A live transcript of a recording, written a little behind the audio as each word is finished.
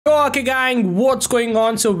Yo, okay gang, what's going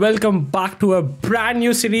on? So welcome back to a brand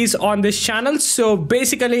new series on this channel. So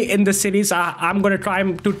basically in this series I'm gonna try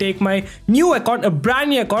to take my new account, a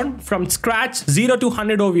brand new account from scratch, 0 to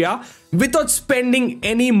 100 OVR without spending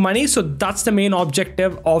any money. So that's the main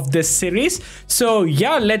objective of this series. So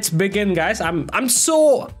yeah, let's begin guys. I'm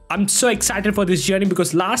so excited for this journey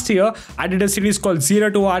because last year I did a series called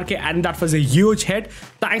 0 to RK and that was a huge hit.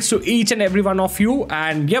 Thanks to each and every one of you.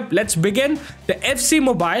 And yep, let's begin the FC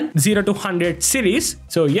Mobile 0 to 100 series.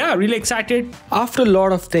 So yeah, really excited. After a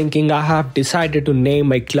lot of thinking, I have decided to name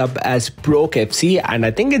my club as Broke FC, and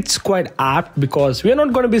I think it's quite apt because we're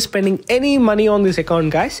not going to be spending any money on this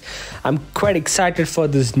account guys. I'm quite excited for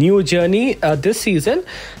this new journey this season.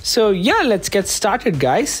 So yeah, let's get started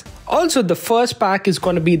guys. Also, the first pack is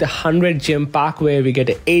going to be the 100 gem pack where we get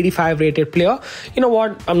an 85 rated player. You know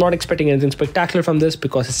what? I'm not expecting anything spectacular from this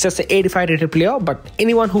because it's just an 85 rated player, but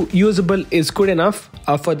anyone who usable is good enough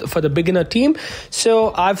for the beginner team.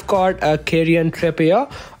 So I've got a Kieran Trippier,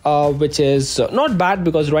 which is not bad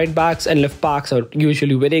because right backs and left backs are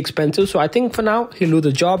usually very expensive. So I think for now he'll do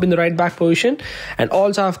the job in the right back position. And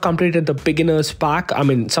also I've completed the beginners pack. I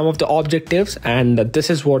mean some of the objectives, and this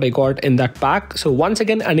is what I got in that pack. So once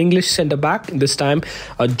again an English centre back, this time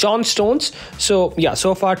John Stones. So yeah,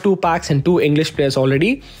 so far 2 packs and 2 English players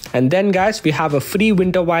already. And then guys, we have a free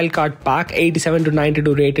winter wildcard pack, 87 to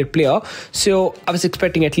 92 rated player. So I was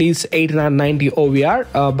expecting at least 89 90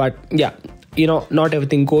 OVR, but yeah, you know, not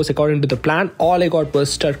everything goes according to the plan. All I got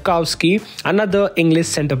was Tarkowski, another English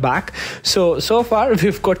centre back. So far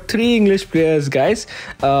we've got 3 English players guys.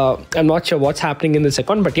 I'm not sure what's happening in this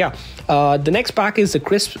account, but yeah, the next pack is the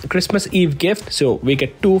Christmas Eve gift. So we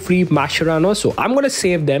get 2 free Mascherano. So I'm gonna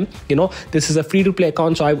save them. You know, this is a free to play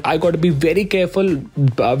account, so I got to be very careful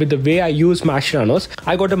with the way I use Mascheranos.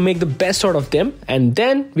 I got to make the best out of them. And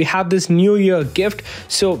then we have this New Year gift.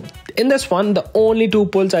 So in this one, the only 2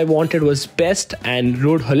 pulls I wanted was Best and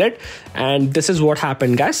Ruud Gullit, and this is what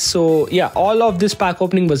happened guys. So yeah, all of this pack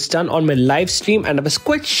opening was done on my live stream, and I was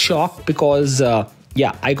quite shocked because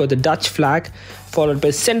yeah, I got the Dutch flag followed by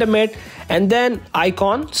centre mid and then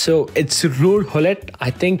icon. So it's Ruud Gullit.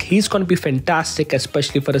 I think he's going to be fantastic,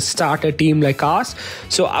 especially for a starter team like ours.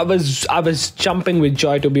 So I was jumping with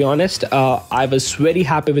joy, to be honest. I was very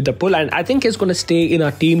happy with the pull, and I think he's going to stay in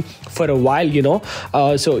our team for a while, you know.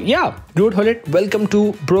 So yeah, Ruud Gullit, welcome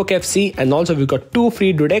to Broke FC. And also we got 2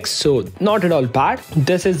 free Dudex, so not at all bad.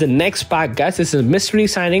 This is the next pack guys. This is mystery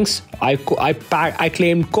signings. I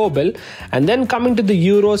claimed Kobel, and then coming to the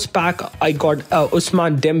Euros pack, I got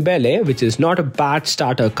Ousmane Dembele, which is not a bad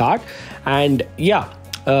starter card. And yeah,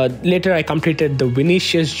 later I completed the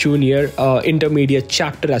Vinicius Junior intermediate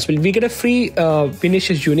chapter as well. We get a free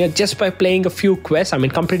Vinicius Junior just by playing a few quests. I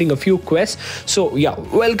mean completing a few quests. So yeah,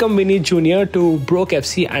 welcome Vinny Junior to Broke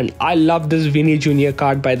FC, and I love this Vinny Junior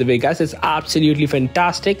card by the way guys. It's absolutely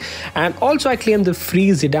fantastic. And also I claimed the free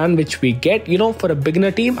Zidane, which we get, you know, for a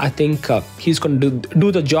beginner team. I think he's going to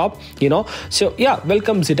do the job, you know. So yeah,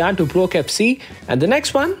 welcome Zidane to Broke FC. And the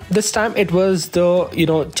next one, this time it was the, you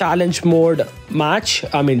know, challenge mode match.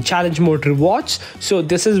 I mean challenge mode rewards. So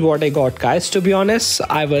this is what I got guys. To be honest,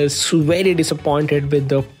 I was very disappointed with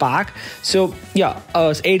the pack. So yeah,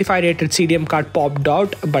 85 rated CDM card popped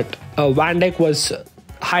out, but Van Dijk was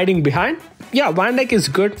hiding behind. Yeah, Van Dijk is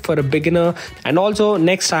good for a beginner. And also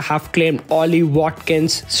next I have claimed Ollie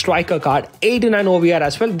Watkins striker card, 89 OVR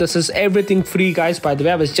as well. This is everything free guys, by the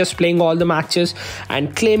way. I was just playing all the matches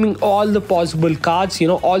and claiming all the possible cards, you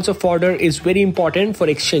know. Also fodder is very important for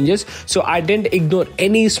exchanges, so I didn't ignore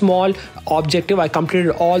any small objective. I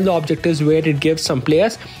completed all the objectives where it gives some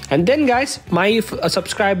players. And then guys, my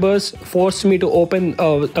subscribers forced me to open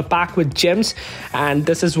a pack with gems, and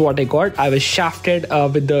this is what I got. I was shafted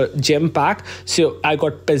with the gem pack. So I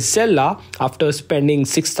got Pezzella after spending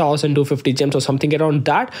 6,250 gems or something around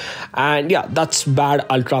that. And yeah, that's bad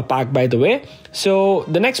ultra pack by the way. So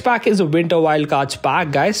the next pack is a winter wildcards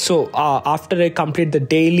pack guys. So after I complete the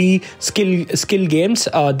daily skill games,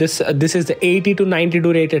 this is the 80 to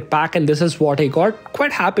 92 rated pack, and this is what I got.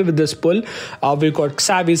 Quite happy with this pull. We got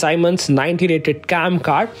Xavi Simons 90 rated cam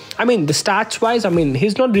card. I mean the stats wise, I mean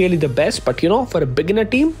he's not really the best, but you know, for a beginner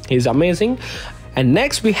team he's amazing. And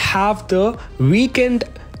next we have the weekend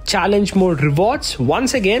challenge mode rewards.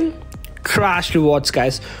 Once again, trash rewards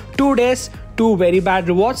guys. 2 days, two very bad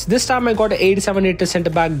rewards. This time I got an 87-rated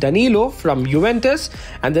centre back Danilo from Juventus,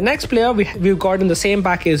 and the next player we've got in the same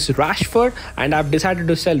pack is Rashford, and I've decided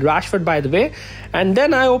to sell Rashford, by the way. And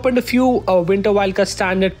then I opened a few Winter Wildcard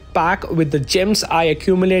standard pack with the gems I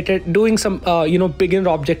accumulated doing some beginner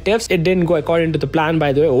objectives. It didn't go according to the plan,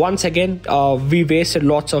 by the way. Once again, we wasted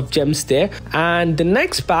lots of gems there. And the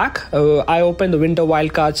next pack, I opened the Winter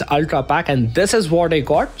Wildcards Ultra pack, and this is what I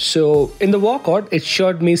got. So in the walkout, it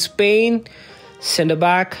showed me Spain, centre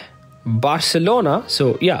back, Barcelona.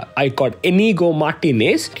 So yeah, I got Inigo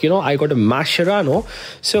Martinez, I got a Mascherano.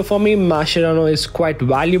 So for me, Mascherano is quite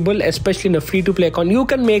valuable, especially in a free-to-play account. You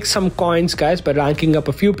can make some coins, guys, by ranking up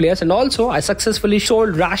a few players. And also I successfully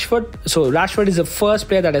sold Rashford. So Rashford is the first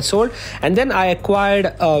player that I sold, and then I acquired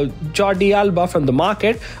Jordi Alba from the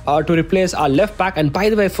market to replace our left back. And by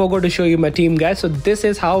the way, I forgot to show you my team, guys. So this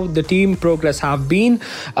is how the team progress have been.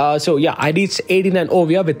 So yeah, I reached 89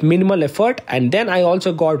 OVR with minimal effort, and then I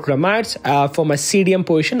also got Ramad for my CDM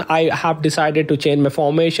position. I have decided to change my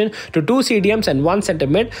formation to 2 CDMs and 1 centre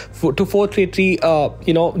mid to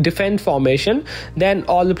 4-3-3 defend formation. Then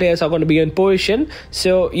all the players are going to be in position.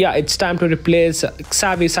 So yeah, it's time to replace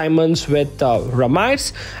Xavi Simons with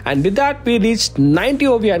Ramires, and with that we reached 90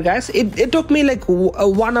 OVR, guys. It took me like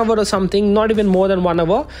 1 hour or something, not even more than 1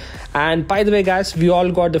 hour. And by the way, guys, we all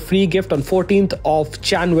got the free gift on 14th of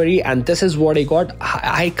January, and this is what I got.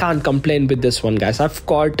 I can't complain with this one, guys. I've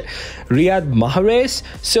got Riyad Mahrez.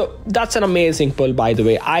 So that's an amazing pull, by the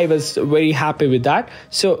way. I was very happy with that.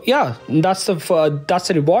 So yeah, that's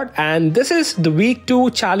the reward. And this is the week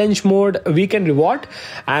 2 challenge mode weekend reward,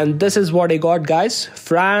 and this is what I got, guys.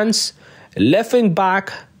 France, left wing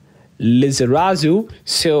back, Lizarazu.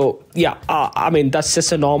 So yeah, I mean, that's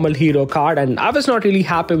just a normal hero card, and I was not really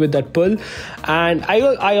happy with that pull. And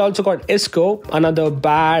I also got Isco, another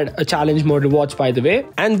bad challenge mode rewards, by the way.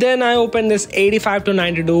 And then I opened this 85 to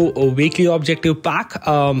 92 weekly objective pack.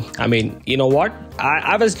 I mean, you know what,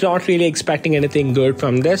 I was not really expecting anything good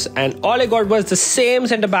from this, and all I got was the same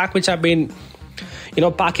centre back which I've been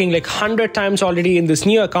packing like 100 times already in this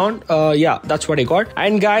new account. Yeah, that's what I got.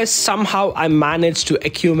 And guys, somehow I managed to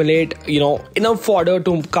accumulate enough fodder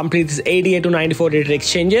to complete this 88 to 94 rated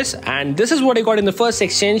exchanges, and this is what I got in the first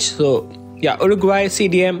exchange. So yeah, Uruguay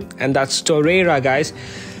CDM, and that's Torreira, guys.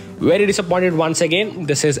 Very disappointed once again.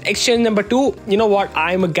 This is exchange number 2. You know what,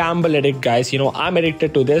 I'm a gamble addict, guys. I'm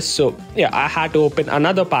addicted to this. So yeah, I had to open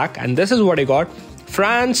another pack, and this is what I got.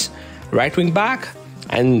 France, right wing back,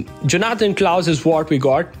 and Jonathan Klaus is what we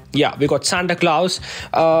got. Yeah, we got Santa Claus.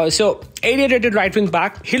 So 88 rated right wing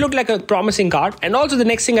back. He looked like a promising card. And also the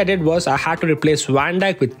next thing I did was I had to replace Van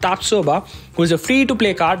Dijk with Tapsoba, who is a free to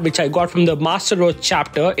play card which I got from the Master Road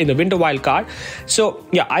chapter in the Winter Wild card. So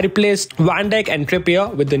yeah, I replaced Van Dijk and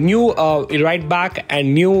Trippier with the new right back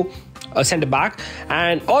and new centre back.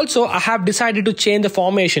 And also I have decided to change the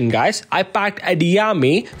formation, guys. I packed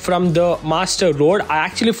Adiyami from the Master Road. I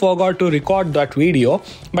actually forgot to record that video,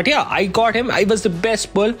 but yeah, I got him. I was the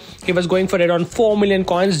best pull. He was going for around 4 million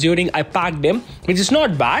coins during I packed him, which is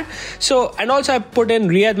not bad. So, and also I put in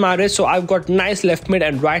Riyad Mahrez, so I've got nice left mid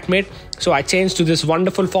and right mid. So I changed to this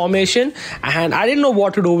wonderful formation, and I didn't know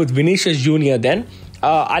what to do with Vinicius Jr. then.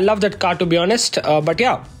 I love that card, to be honest, but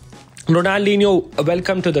yeah, Ronaldinho,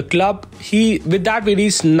 welcome to the club. With that we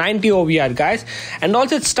reached 90 OVR, guys. And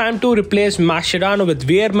also it's time to replace Mascherano with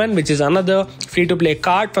Weerman, which is another free-to-play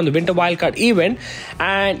card from the Winter Wildcard event.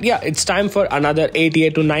 And yeah, it's time for another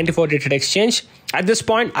 88 to 94 rated exchange. At this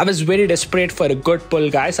point, I was very desperate for a good pull,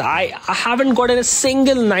 guys. I haven't gotten a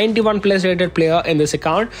single 91 plus rated player in this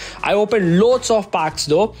account. I opened loads of packs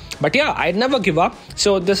though, but yeah, I'd never give up.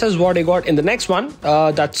 So this is what I got in the next one.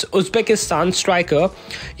 That's Uzbekistan striker.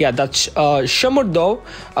 Yeah, that's Shamurdo.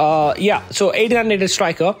 Yeah, so 89 rated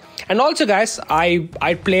striker. And also, guys, I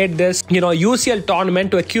played this UCL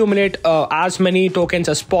tournament to accumulate as many tokens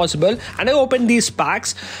as possible, and I opened these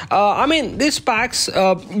packs. I mean, these packs,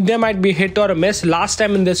 they might be hit or a miss. Last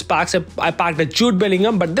time in this packs I packed a Jude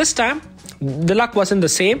Bellingham, but this time the luck wasn't the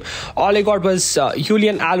same. All I got was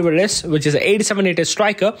Julian Alvarez, which is an 87 rated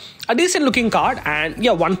striker, a decent looking card, and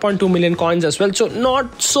yeah, 1.2 million coins as well, so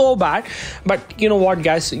not so bad. But you know what,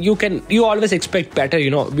 guys, you always expect better.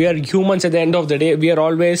 We are humans at the end of the day. We are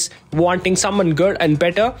always wanting someone good and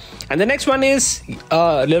better. And the next one is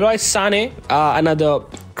Leroy Sané, another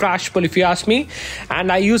crash pull if you ask me,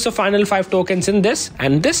 and I used the final 5 tokens in this,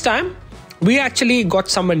 and this time we actually got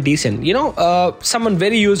someone decent, someone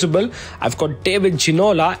very usable. I've got David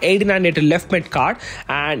Ginola, 89 rated left mid card,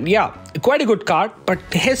 and yeah, quite a good card, but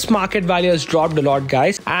his market value has dropped a lot,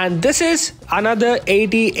 guys. And this is another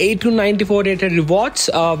 88 to 94 rated rewards,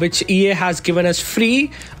 which EA has given us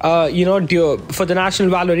free, for the National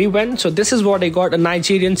Valor event. So this is what I got, a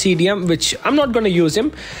Nigerian CDM, which I'm not going to use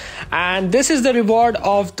him. And this is the reward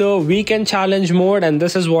of the weekend challenge mode, and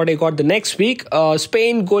this is what I got the next week.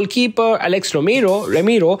 Spain goalkeeper Alex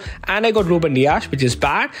Ramiro, and I got Ruben Dias, which is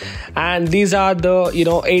bad. And these are the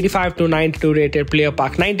 85 to 92 rated player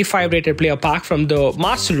pack, 95 rated player pack from the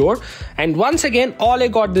master load. And once again, all I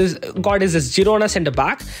got is this Girona centre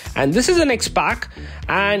back, and this is the next pack.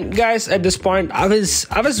 And guys, at this point, I was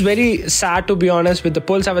very sad, to be honest, with the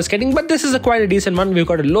pulls I was getting, but this is quite a decent one. We've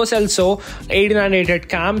got a Lo Celso 89 rated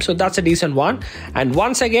cam, so that's a decent one. And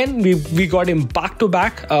once again, we got him back to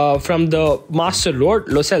back from the master load,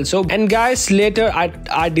 Lo Celso. And guys, later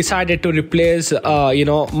I decided to replace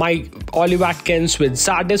my Oliver Watkins with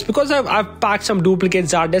Zardes, because I've packed some duplicate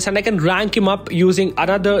Zardes and I can rank him up using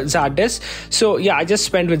another Zardes. So yeah, I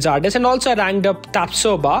just went with Zardes, and also I ranked up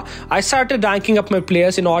Tapsoba. I started ranking up my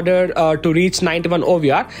players in order to reach 91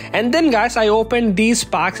 OVR. And then guys, I opened these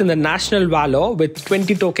packs in the National Valor with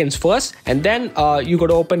 20 tokens first, and then you got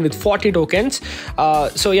to open with 40 tokens.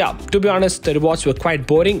 So yeah, to be honest, the rewards were quite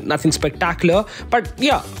boring, nothing spectacular, but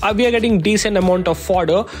yeah, we are getting decent amount of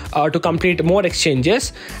fodder to complete more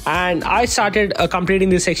exchanges. And I started completing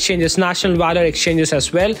these exchanges, National Valor exchanges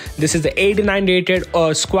as well. This is the 89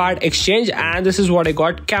 rated squad exchange, and this is what I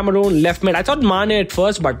got. Cameroon left mid. I thought Mane at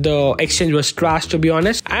first, but the exchange was trash, to be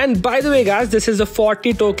honest. And by the way guys, this is the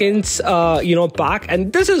 40 tokens pack,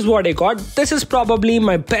 and this is what I got. This is probably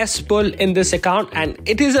my best pull in this account, and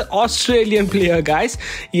it is an Australian player, guys.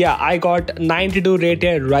 Yeah, I got 92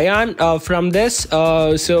 rated Ryan from this.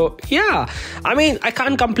 So yeah, I mean, I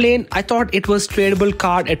can't complain. I thought it was tradable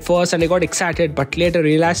card at first and I got excited, but later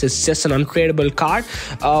realized it's just an untradable card,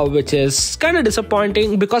 which is kind of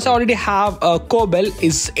disappointing, because I already have Kobel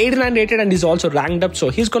is 89 rated and he's also ranked up, so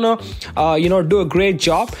he's gonna do a great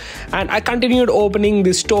job. And I continued opening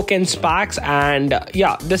these tokens packs, and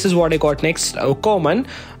yeah, this is what I got next, Coman,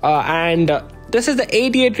 and this is the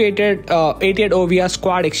 88 rated 88 OVR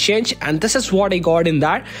squad exchange, and this is what I got in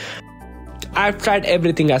that. I've tried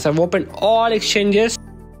everything, guys. I've opened all exchanges,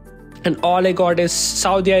 and all I got is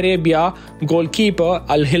Saudi Arabia goalkeeper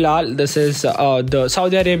Al Hilal. This is the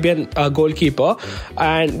Saudi Arabian goalkeeper,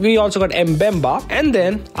 and we also got Mbemba. And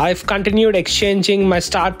then I've continued exchanging my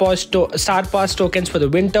Star Pass tokens for the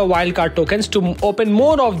winter wildcard tokens to open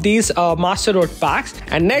more of these Master Road packs.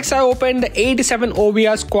 And next I opened the 87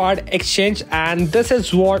 OVR squad exchange, and this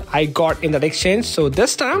is what I got in that exchange. So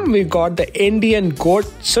this time we got the Indian GOAT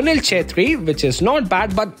Sunil Chhetri, which is not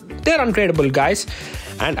bad, but they're untradeable, guys.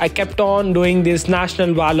 And I kept on doing these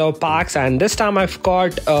National Valor packs, and this time I've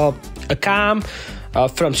got a cam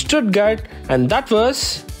from Stuttgart, and that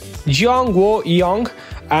was Jeong Wo Young.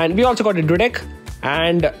 And we also got a Dudek.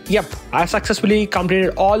 And yep, I successfully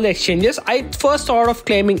completed all the exchanges. I first thought of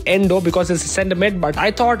claiming Endo because it's a center mid, but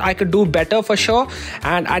I thought I could do better for sure,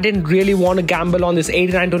 and I didn't really want to gamble on this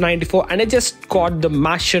 89 to 94, and I just got the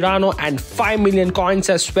Mascherano and 5 million coins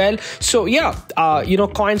as well. So yeah,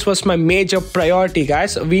 coins was my major priority,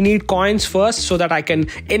 guys. We need coins first so that I can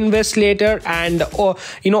invest later, and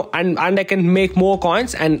and I can make more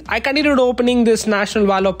coins. And I continued opening this National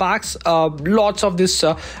Valor packs. Lots of this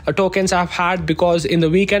tokens I've had, because in the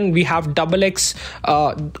weekend we have double X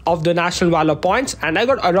of the National Valor points, and I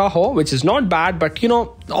got Araujo, which is not bad, but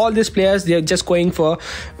all these players, they're just going for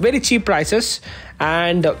very cheap prices.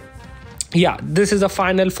 And yeah, this is the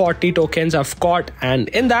final 40 tokens I've got, and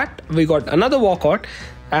in that we got another walkout,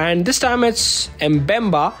 and this time it's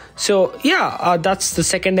Mbemba. So yeah, that's the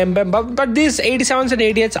second Mbemba. But these 87s and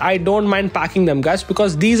 88s, I don't mind packing them, guys,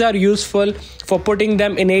 because these are useful for putting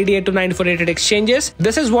them in 88 to 94 rated exchanges.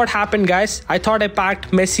 This is what happened, guys. I thought I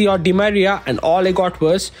packed Messi or Di Maria, and all I got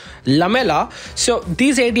was Lamela. So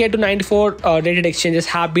these 88 to 94 rated exchanges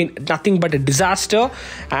have been nothing but a disaster,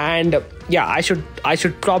 and yeah, I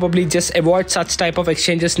should probably just avoid such type of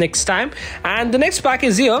exchanges next time. And the next pack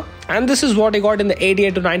is here, and this is what I got in the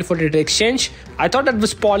 88 to 94 rated exchange. I thought that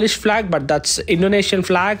was Polish flag, but that's Indonesian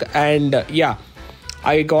flag. And yeah,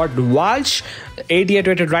 I got Walsh, 88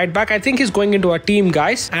 rated right back. I think he's going into our team,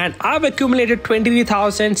 guys. And I've accumulated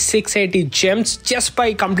 23,680 gems just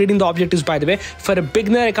by completing the objectives, by the way. For a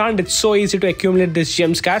beginner account, it's so easy to accumulate these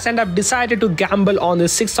gems, guys. And I've decided to gamble on the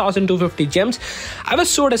 6,250 gems. I was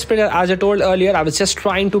so desperate, as I told earlier. I was just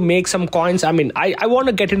trying to make some coins. I mean, I want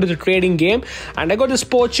to get into the trading game. And I got this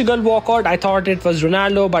Portugal walkout. I thought it was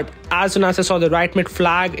Ronaldo, but as soon as I saw the right mid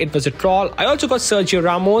flag, it was a troll. I also got Sergio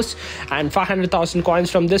Ramos and 500,000 coins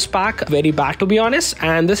from this pack. Very bad, to be honest.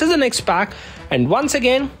 And this is the next pack, and once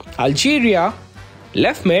again Algeria,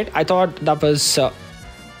 left mid, I thought that was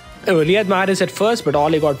Riyad Mahrez at first, but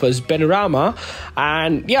all he got was Benrahma.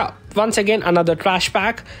 And yeah, once again another trash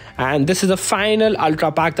pack, and this is the final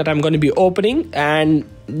ultra pack that I'm going to be opening. And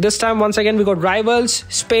this time once again we got rivals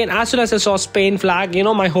Spain. As soon as I saw Spain flag, you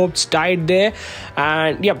know, my hopes died there.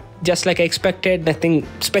 And yep, just like I expected, nothing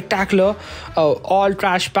spectacular, all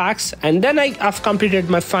trash packs. And then I've completed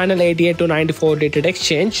my final 88 to 94 rated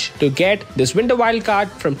exchange to get this winter wild card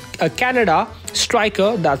from Canada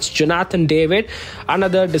striker, that's Jonathan David.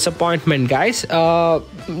 Another disappointment, guys,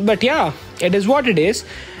 but yeah, it is what it is.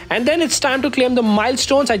 And then it's time to claim the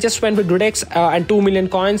milestones. I just went with Rudex and 2 million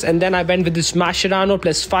coins, and then I went with this Mascherano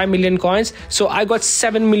plus 5 million coins. So I got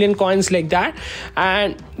 7 million coins like that.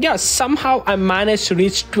 And yeah, somehow I managed to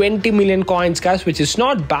reach 20 million coins, guys, which is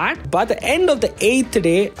not bad. But at the end of the 8th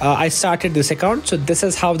day, I started this account. So this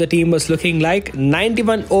is how the team was looking like.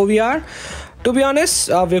 91 OVR. To be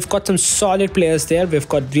honest, we've got some solid players there. We've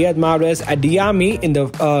got Riyad Mahrez, Adiyami in the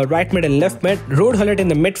right mid and left mid, Rode Hullet in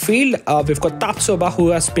the midfield. We've got Tapsoba, who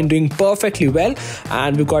has been doing perfectly well,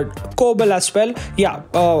 and we've got Kobel as well. Yeah,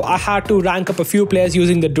 I had to rank up a few players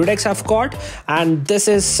using the Dudex I've got, and this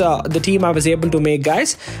is the team I was able to make,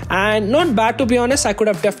 guys. And not bad, to be honest. I could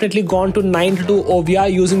have definitely gone to 92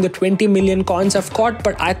 OVR using the 20 million coins I've got,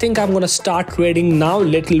 but I think I'm going to start trading now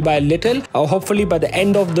little by little. Hopefully by the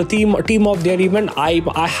end of the team of the event,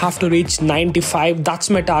 I have to reach 95. That's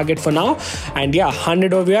my target for now. And yeah,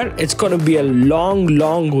 100 OVR, it's gonna be a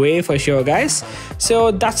long way for sure, guys.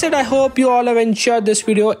 So that's it. I hope you all have enjoyed this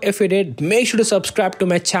video. If you did, make sure to subscribe to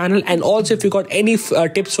my channel, and also if you got any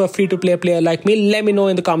tips for free to play player like me, let me know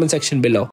in the comment section below.